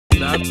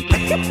up.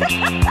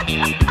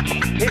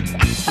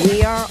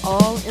 We are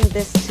all in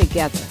this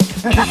together.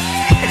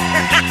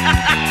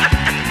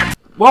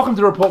 Welcome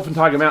to Report from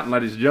Tiger Mountain,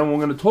 ladies and gentlemen.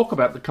 We're going to talk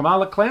about the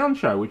Kamala Clown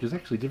Show, which is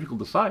actually difficult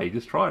to say.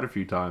 Just try it a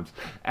few times.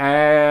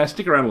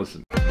 Stick around and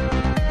listen.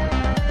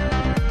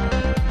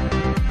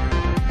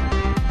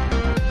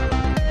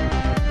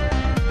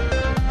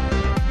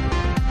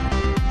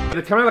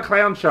 The Kamala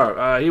Clown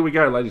Show. Here we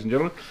go, ladies and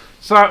gentlemen.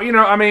 So,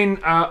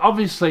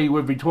 obviously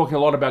we've been talking a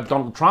lot about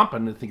Donald Trump,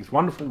 and I think it's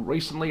wonderful.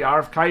 Recently,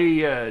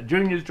 RFK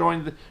Jr.'s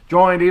joined,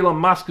 Elon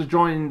Musk has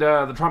joined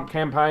the Trump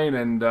campaign,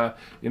 and,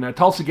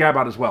 Tulsi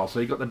Gabbard as well.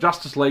 So you've got the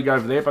Justice League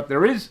over there, but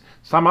there is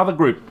some other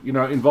group,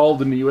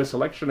 involved in the US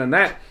election, and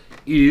that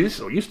is,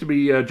 or used to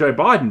be Joe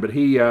Biden, but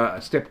he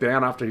stepped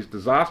down after his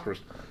disastrous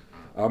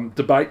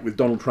debate with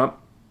Donald Trump.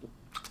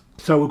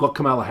 So we've got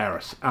Kamala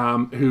Harris,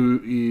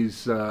 who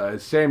is,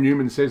 as Sam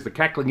Newman says, the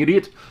cackling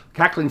idiot,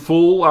 cackling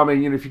fool. I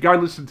mean, if you go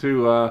and listen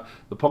to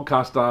the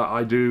podcast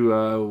I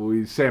do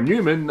with Sam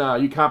Newman,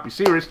 You Can't Be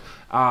Serious,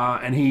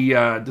 and he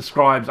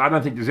describes, I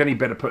don't think there's any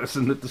better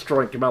person at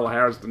destroying Kamala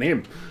Harris than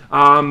him.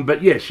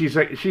 But yeah, she's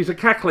a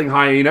cackling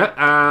hyena.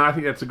 I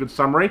think that's a good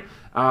summary.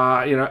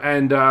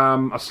 And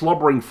a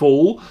slobbering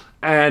fool,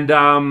 and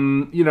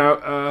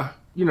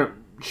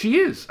she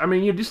is. I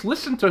mean, you just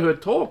listen to her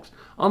talks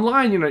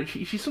online.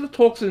 She sort of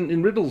talks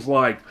in riddles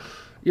like,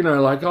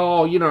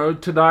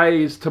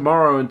 today is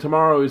tomorrow, and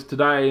tomorrow is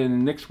today,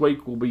 and next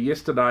week will be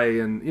yesterday,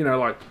 and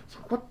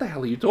what the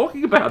hell are you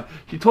talking about?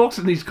 She talks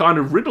in these kind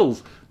of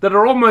riddles that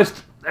are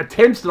almost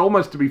attempts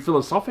to be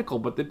philosophical,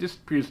 but they're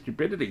just pure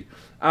stupidity.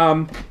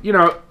 And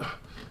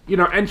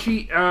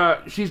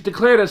she's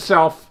declared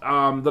herself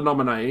the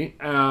nominee,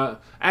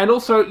 and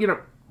also,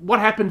 what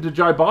happened to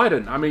Joe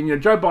Biden? I mean,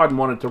 Joe Biden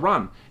wanted to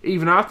run.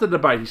 Even after the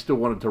debate, he still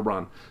wanted to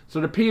run. So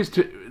it appears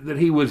that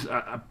he was,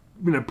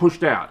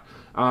 pushed out.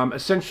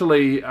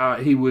 Essentially,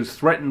 he was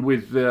threatened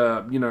with,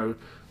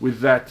 with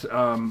that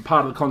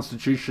part of the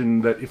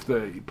Constitution that if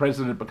the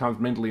president becomes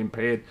mentally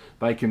impaired,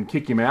 they can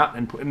kick him out,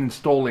 and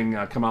installing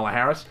Kamala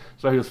Harris.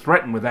 So he was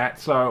threatened with that.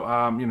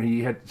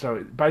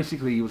 So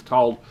basically he was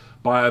told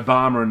by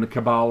Obama and the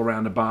cabal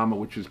around Obama,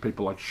 which is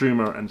people like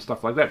Schumer and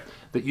stuff like that,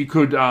 that you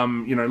could,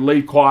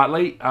 leave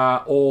quietly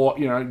or,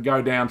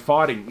 go down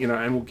fighting,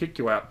 and we'll kick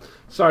you out.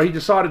 So he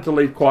decided to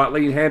leave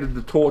quietly and handed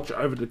the torch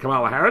over to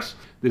Kamala Harris.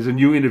 There's a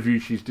new interview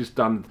she's just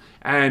done,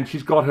 and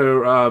she's got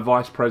her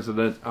vice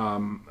president,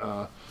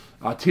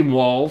 Tim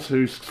Walz,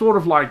 who's sort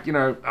of like,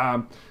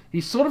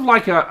 he's sort of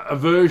like a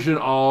version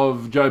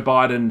of Joe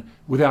Biden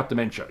without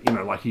dementia.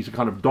 Like he's a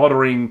kind of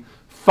doddering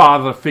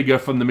father figure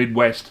from the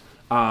Midwest,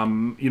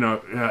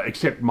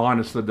 except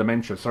minus the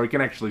dementia, so he can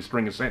actually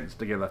string a sentence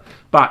together.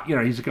 But,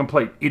 he's a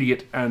complete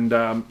idiot, and,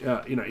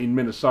 in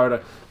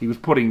Minnesota, he was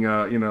putting,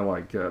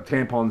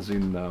 tampons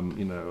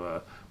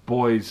in,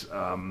 boys'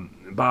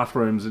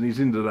 bathrooms, and he's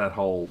into that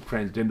whole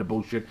transgender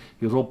bullshit.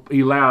 He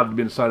allowed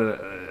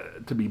Minnesota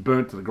to be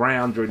burnt to the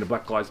ground during the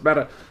Black Lives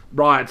Matter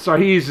riots. So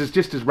he is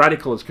just as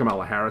radical as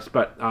Kamala Harris,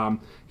 but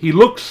he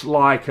looks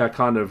like a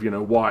kind of,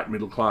 white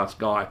middle-class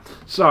guy.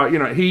 So,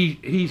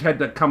 he's had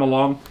that come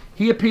along.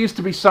 He appears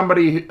to be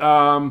somebody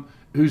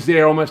who's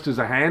there almost as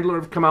a handler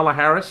of Kamala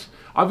Harris.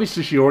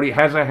 Obviously, she already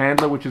has a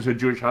handler, which is her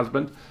Jewish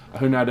husband,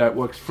 who no doubt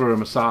works for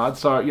Mossad.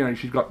 So,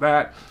 she's got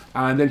that.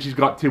 And then she's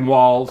got Tim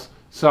Walz.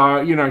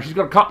 So, she's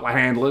got a couple of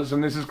handlers.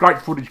 And there's this great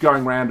footage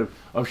going around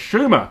of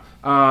Schumer,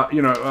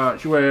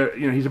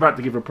 where, he's about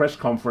to give a press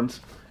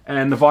conference.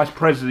 And the Vice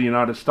President of the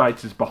United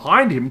States is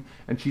behind him.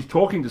 And she's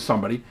talking to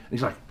somebody. And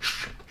he's like,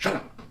 shh, shut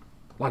up.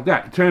 Like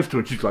that. He turns to her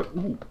and she's like,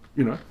 ooh,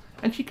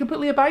 And she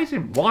completely obeys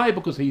him. Why?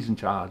 Because he's in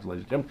charge,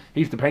 ladies and gentlemen.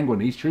 He's the penguin.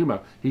 He's Schumer.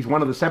 He's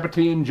one of the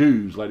Sabbatean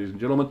Jews, ladies and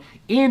gentlemen,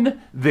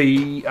 in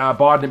the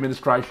Biden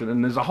administration.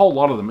 And there's a whole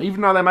lot of them.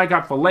 Even though they make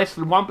up for less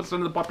than 1%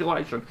 of the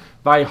population,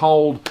 they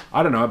hold,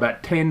 I don't know,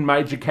 about 10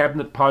 major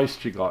cabinet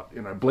posts. You got,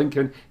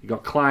 Blinken. You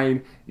got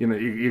Klain.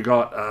 You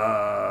got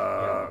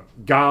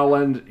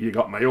Garland. You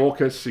got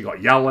Mayorkas. You got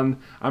Yellen.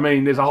 I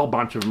mean, there's a whole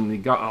bunch of them. You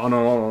go on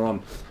and on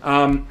and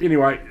on.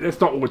 Anyway, that's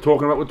not what we're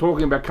talking about. We're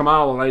talking about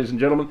Kamala, ladies and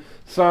gentlemen.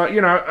 So,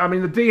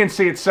 the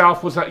DNC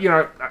itself was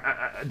a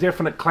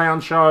definite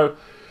clown show.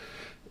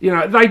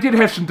 They did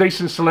have some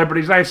decent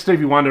celebrities. They had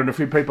Stevie Wonder and a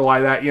few people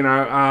like that,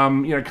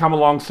 come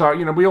along. So,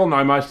 we all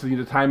know most of the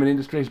entertainment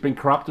industry has been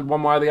corrupted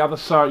one way or the other.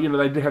 So,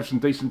 they did have some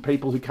decent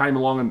people who came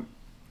along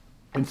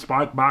and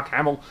spoke. Mark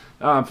Hamill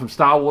from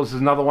Star Wars is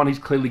another one. He's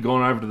clearly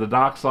gone over to the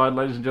dark side,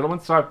 ladies and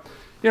gentlemen. So,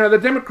 the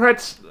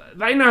Democrats,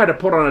 they know how to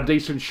put on a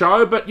decent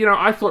show, but,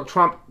 I thought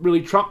Trump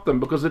really trumped them,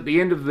 because at the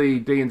end of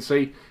the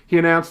DNC, he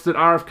announced that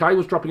RFK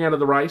was dropping out of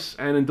the race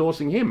and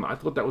endorsing him. I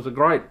thought that was a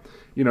great,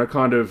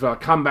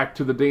 comeback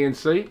to the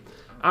DNC.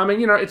 I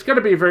mean, it's going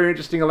to be a very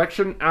interesting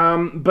election,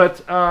 but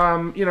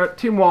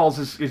Tim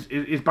Walz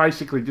is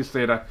basically just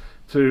there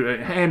to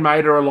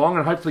handmaid her along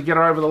and hopefully get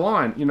her over the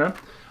line,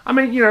 I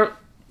mean,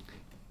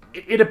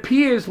 it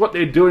appears what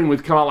they're doing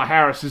with Kamala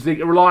Harris is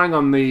they're relying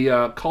on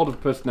the cult of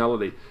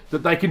personality.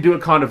 that they can do a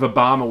kind of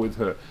Obama with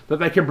her, that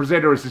they can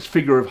present her as this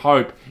figure of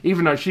hope,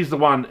 even though she's the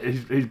one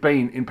who's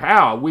been in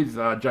power with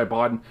Joe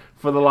Biden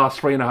for the last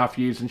 3.5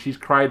 years, and she's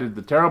created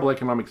the terrible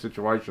economic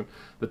situation,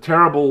 the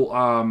terrible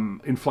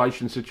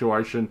inflation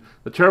situation,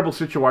 the terrible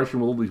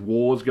situation with all these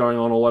wars going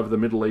on all over the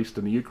Middle East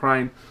and the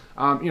Ukraine.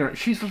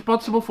 She's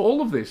responsible for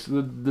all of this.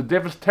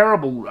 The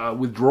terrible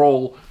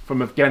withdrawal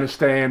from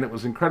Afghanistan, it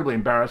was incredibly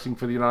embarrassing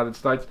for the United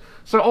States.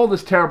 So all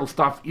this terrible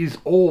stuff is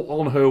all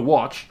on her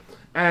watch.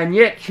 And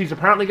yet, she's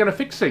apparently going to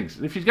fix things.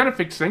 And if she's going to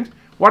fix things,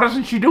 why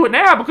doesn't she do it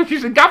now? Because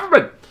she's in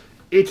government.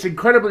 It's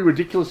incredibly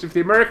ridiculous. If the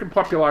American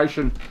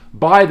population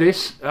buy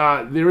this,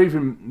 they're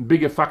even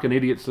bigger fucking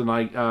idiots than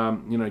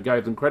they,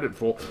 gave them credit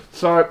for.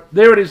 So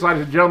there it is,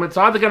 ladies and gentlemen. It's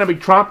either going to be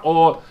Trump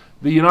or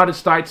the United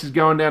States is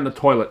going down the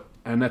toilet.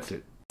 And that's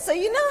it. So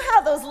you know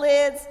how those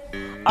lids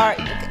are,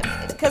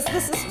 because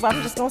this is, well,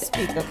 I'm just going to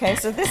speak, okay?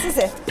 So this is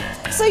it.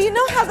 So you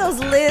know how those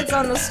lids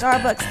on those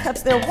Starbucks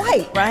cups, they're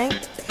white,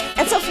 right?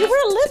 And so if you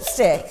wear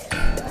lipstick,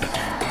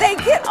 they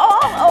get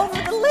all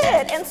over the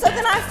lid. And so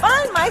then I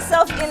find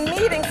myself in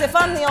meetings if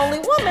I'm the only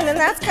woman, and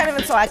that's kind of,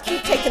 and so I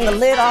keep taking the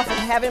lid off and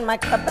having my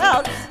cup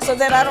out so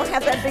that I don't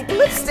have that big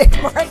lipstick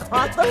mark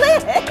on the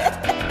lid.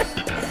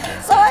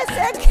 So I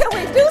said, can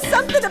we do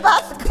something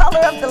about the color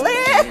of the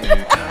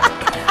lid?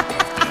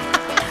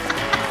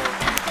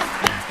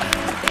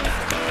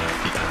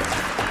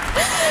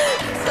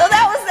 So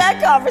that was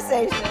that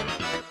conversation.